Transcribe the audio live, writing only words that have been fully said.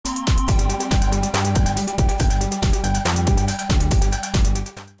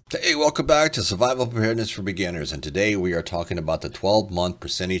Hey, welcome back to Survival Preparedness for Beginners, and today we are talking about the 12-month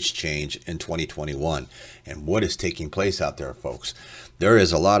percentage change in 2021 and what is taking place out there, folks. There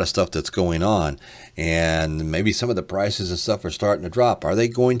is a lot of stuff that's going on, and maybe some of the prices and stuff are starting to drop. Are they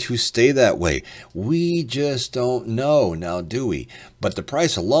going to stay that way? We just don't know now, do we? But the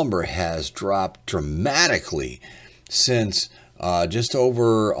price of lumber has dropped dramatically since just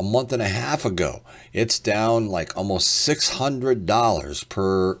over a month and a half ago. It's down like almost $600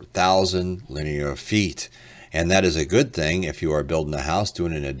 per 1,000 linear feet. And that is a good thing if you are building a house,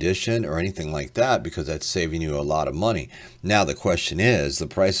 doing an addition or anything like that, because that's saving you a lot of money. Now the question is, the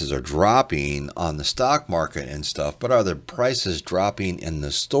prices are dropping on the stock market and stuff, but are the prices dropping in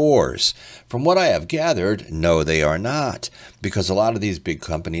the stores? From what I have gathered, no, they are not, because a lot of these big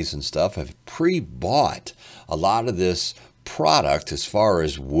companies and stuff have pre-bought a lot of this product, as far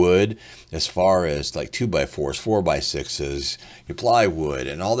as wood, as far as like 2x4s, 4x6s, your plywood,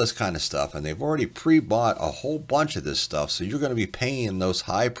 and all this kind of stuff. And they've already pre-bought a whole bunch of this stuff. So you're going to be paying those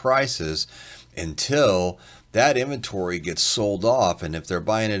high prices until that inventory gets sold off. And if they're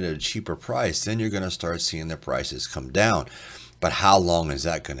buying it at a cheaper price, then you're going to start seeing the prices come down. But how long is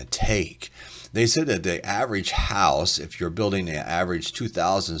that going to take? They said that the average house, if you're building an average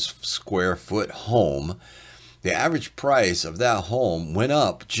 2,000 square foot home, the average price of that home went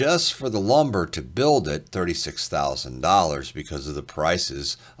up just for the lumber to build it $36,000 because of the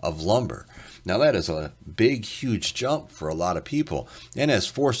prices of lumber. Now that is a big, huge jump for a lot of people, and has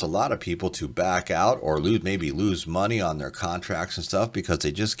forced a lot of people to back out or maybe lose money on their contracts and stuff because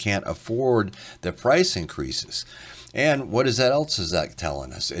they just can't afford the price increases. And what is that else is that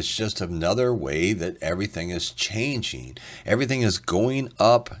telling us? It's just another way that everything is changing. Everything is going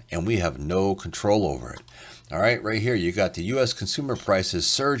up and we have no control over it. All right, right here, you got the U.S. consumer prices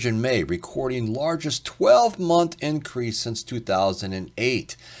surge in May, recording largest 12-month increase since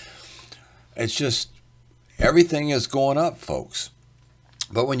 2008. It's just, everything is going up, folks.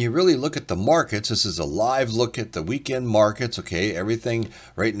 But when you really look at the markets, this is a live look at the weekend markets, okay? Everything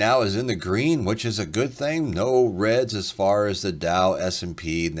right now is in the green, which is a good thing. No reds as far as the Dow,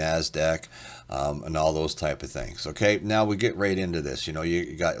 S&P, NASDAQ, and all those type of things, okay? Now we get right into this. You know,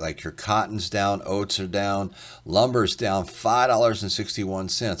 you got like your cotton's down, oats are down, lumber's down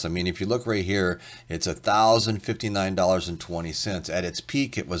 $5.61. I mean, if you look right here, it's $1,059.20. At its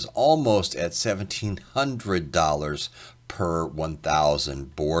peak, it was almost at $1,700 per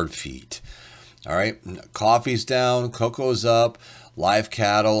 1,000 board feet. All right, coffee's down, cocoa's up, live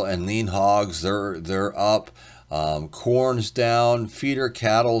cattle and lean hogs, they're up. Corn's down, feeder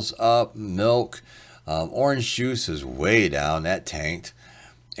cattle's up, milk, orange juice is way down, that tanked,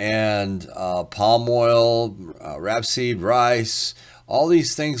 and palm oil, rapeseed, rice, all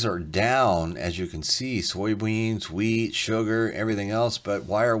these things are down, as you can see, soybeans, wheat, sugar, everything else. But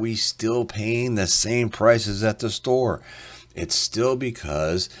why are we still paying the same prices at the store? It's still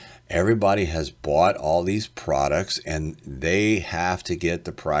because everybody has bought all these products and they have to get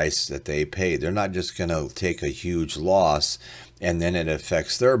the price that they pay. They're not just going to take a huge loss and then it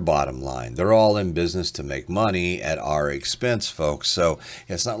affects their bottom line. They're all in business to make money at our expense, folks. So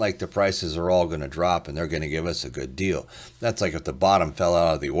it's not like the prices are all going to drop and they're going to give us a good deal. That's like if the bottom fell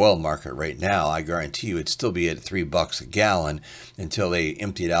out of the oil market right now, I guarantee you it'd still be at $3 a gallon until they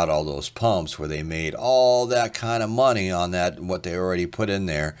emptied out all those pumps where they made all that kind of money on that, what they already put in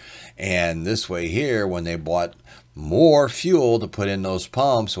there. And this way here, when they bought more fuel to put in those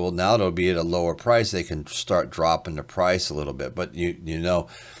pumps, well, now it'll be at a lower price. They can start dropping the price a little bit. But you know,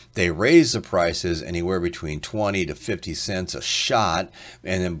 they raise the prices anywhere between 20 to 50 cents a shot.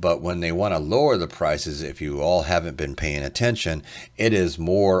 And then, but when they want to lower the prices, if you all haven't been paying attention, it is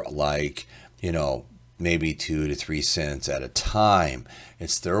more like, you know, maybe 2 to 3 cents at a time.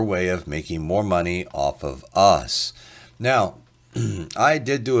 It's their way of making more money off of us. Now, I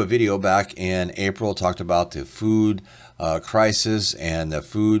did do a video back in April, talked about the food crisis and the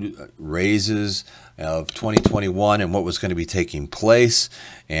food raises of 2021 and what was going to be taking place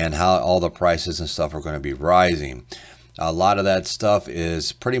and how all the prices and stuff are going to be rising. A lot of that stuff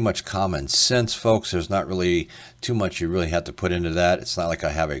is pretty much common sense, folks. There's not really too much you really have to put into that. It's not like I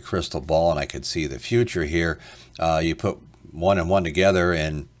have a crystal ball and I could see the future here. You put one and one together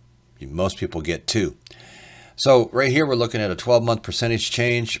and most people get two. So right here, we're looking at a 12-month percentage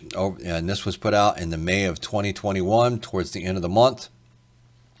change, and this was put out in the May of 2021, towards the end of the month.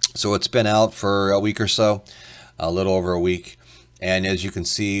 So it's been out for a week or so, a little over a week. And as you can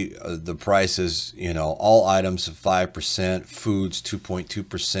see, the prices, you know, all items of 5%, foods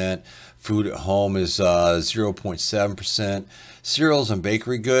 2.2%, Food at home is 0.7%. Cereals and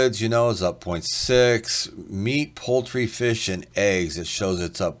bakery goods, you know, is up 0.6. Meat, poultry, fish, and eggs, it shows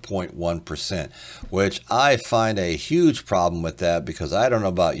it's up 0.1%, which I find a huge problem with that, because I don't know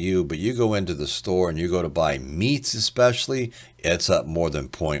about you, but you go into the store and you go to buy meats especially, it's up more than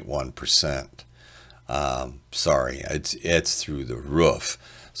 0.1%. Sorry, it's through the roof.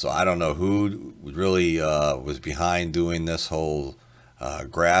 So I don't know who really was behind doing this whole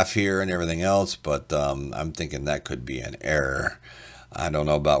graph here and everything else, but I'm thinking that could be an error. I don't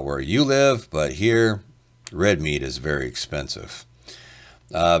know about where you live, but here red meat is very expensive.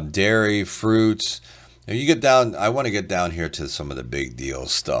 Dairy, fruits. Now you get down, I want to get down here to some of the big deal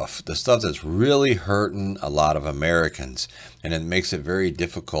stuff, the stuff that's really hurting a lot of Americans, and it makes it very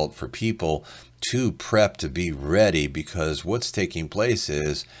difficult for people to prep, to be ready, because what's taking place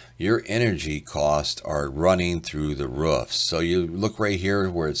is your energy costs are running through the roof. So you look right here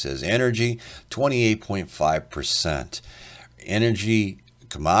where it says energy, 28.5%. Energy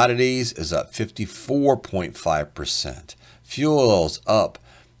commodities is up 54.5%. Fuel oil's up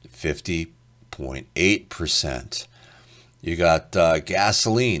 50.8%. You got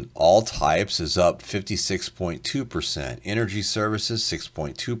gasoline, all types, is up 56.2%. Energy services,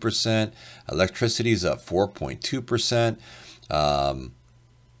 6.2%. Electricity is up 4.2%.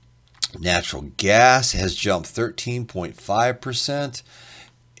 Natural gas has jumped 13.5%.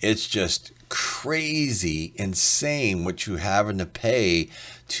 It's just crazy, insane what you having to pay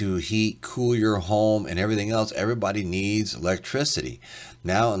to heat, cool your home, and everything else. Everybody needs electricity.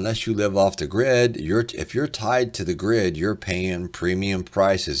 Now, unless you live off the grid, if you're tied to the grid, you're paying premium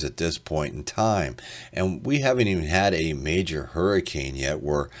prices at this point in time. And we haven't even had a major hurricane yet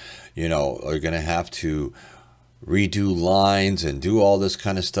where, you know, are going to have to redo lines and do all this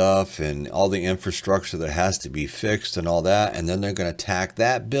kind of stuff and all the infrastructure that has to be fixed and all that. And then they're going to tack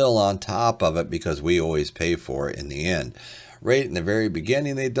that bill on top of it, because we always pay for it in the end. Right in the very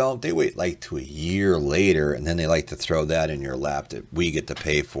beginning, they don't. They wait like to a year later, and then they like to throw that in your lap that we get to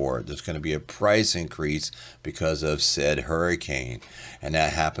pay for it. There's going to be a price increase because of said hurricane, and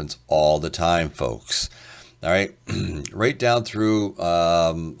that happens all the time, folks. All right, right down through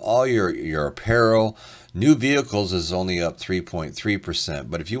all your apparel. New vehicles is only up 3.3%,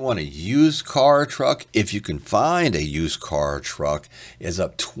 but if you want a used car truck, if you can find a used car truck, is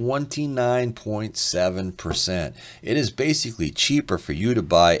up 29.7%. It is basically cheaper for you to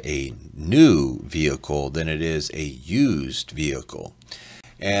buy a new vehicle than it is a used vehicle.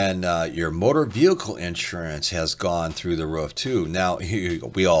 And your motor vehicle insurance has gone through the roof too. Now,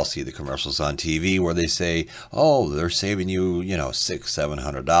 we all see the commercials on TV where they say, oh, they're saving you, you know,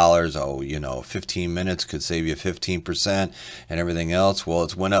 $600-700. Oh, you know, 15 minutes could save you 15% and everything else. Well,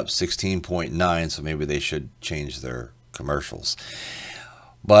 it's went up 16.9, so maybe they should change their commercials.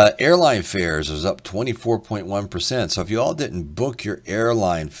 But airline fares is up 24.1%. So if you all didn't book your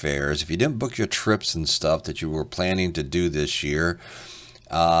airline fares, if you didn't book your trips and stuff that you were planning to do this year,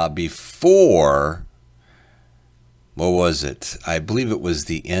 before, what was it? I believe it was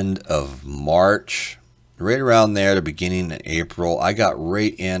the end of March, right around there, the beginning of April. I got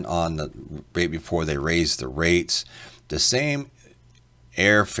right in on the right before they raised the rates. The same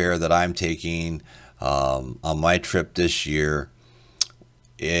airfare that I'm taking on my trip this year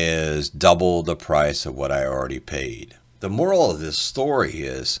is double the price of what I already paid. The moral of this story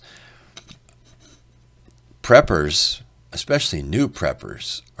is preppers, especially new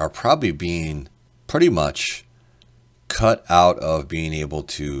preppers, are probably being pretty much cut out of being able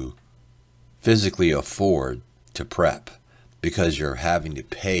to physically afford to prep, because you're having to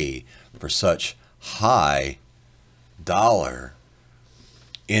pay for such high dollar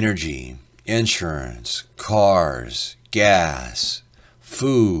energy, insurance, cars, gas,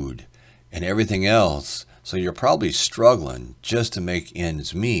 food, and everything else. So you're probably struggling just to make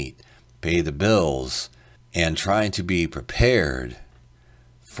ends meet, pay the bills, and trying to be prepared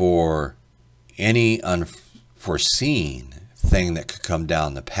for any unforeseen thing that could come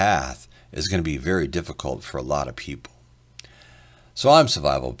down the path is going to be very difficult for a lot of people. So I'm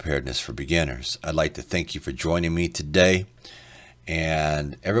Survival Preparedness for Beginners. I'd like to thank you for joining me today.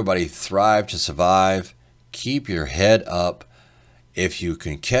 And everybody, thrive to survive. Keep your head up. If you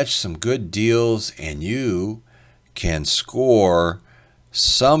can catch some good deals and you can score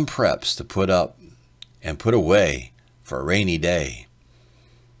some preps to put up and put away for a rainy day,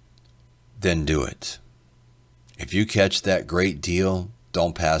 then do it. If you catch that great deal,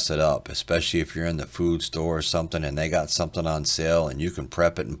 don't pass it up, especially if you're in the food store or something and they got something on sale and you can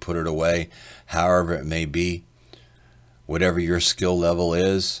prep it and put it away, however it may be. Whatever your skill level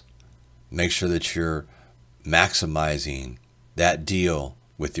is, make sure that you're maximizing that deal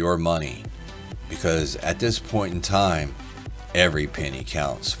with your money, because at this point in time, every penny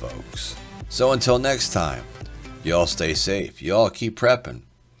counts, folks. So until next time, y'all stay safe. Y'all keep prepping.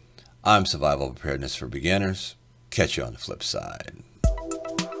 I'm Survival Preparedness for Beginners. Catch you on the flip side.